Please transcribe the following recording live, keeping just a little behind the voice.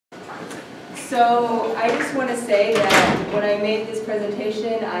So I just want to say that when I made this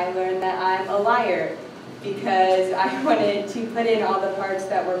presentation, I learned that I'm a liar because I wanted to put in all the parts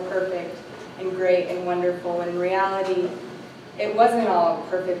that were perfect and great and wonderful. In reality, it wasn't all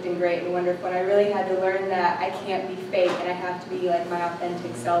perfect and great and wonderful, and I really had to learn that I can't be fake and I have to be like my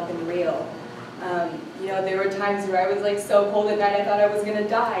authentic self and real. You know, there were times where I was like so cold at night I thought I was gonna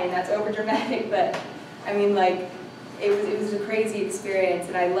die, and that's over dramatic, but I mean, like, it was a crazy experience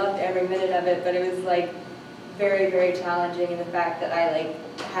and I loved every minute of it, but it was like very, very challenging in the fact that I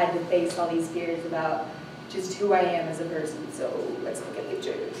like had to face all these fears about just who I am as a person. So let's look at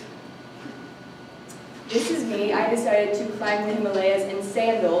pictures. This is me. I decided to climb the Himalayas in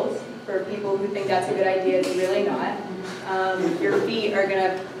sandals. For people who think that's a good idea, it's really not. Your feet are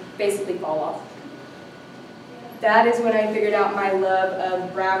gonna basically fall off. That is when I figured out my love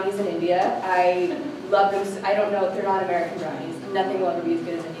of brownies in India. I love them. I don't know if they're not American brownies. Nothing will ever be as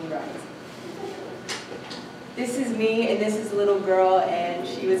good as Indian brownies. This is me, and this is a little girl, and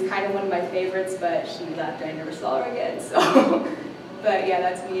she was kind of one of my favorites, but she left and I never saw her again. So, but yeah,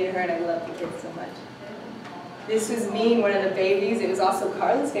 that's me and her, and I love the kids so much. This was me and one of the babies. It was also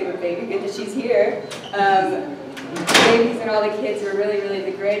Carla's favorite baby. Good that she's here. The babies and all the kids were really, really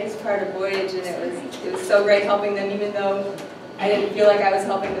the greatest part of Voyage, and it was so great helping them, even though I didn't feel like I was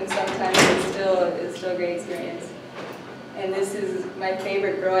helping them sometimes. It was still a great experience. And this is my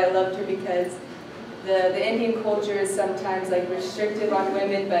favorite girl. I loved her because the Indian culture is sometimes like restrictive on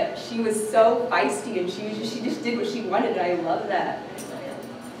women, but she was so feisty and she just did what she wanted, and I love that.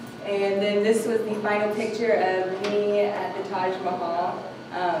 And then this was the final picture of me at the Taj Mahal.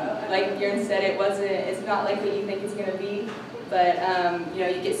 Like Bjorn said, it's not like what you think it's going to be, but you know,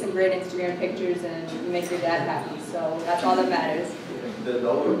 you get some great Instagram pictures and you make your dad happy, so that's all that matters. The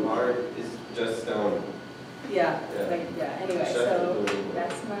lower part is just stone. Yeah, yeah. Anyway, so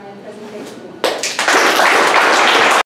that's my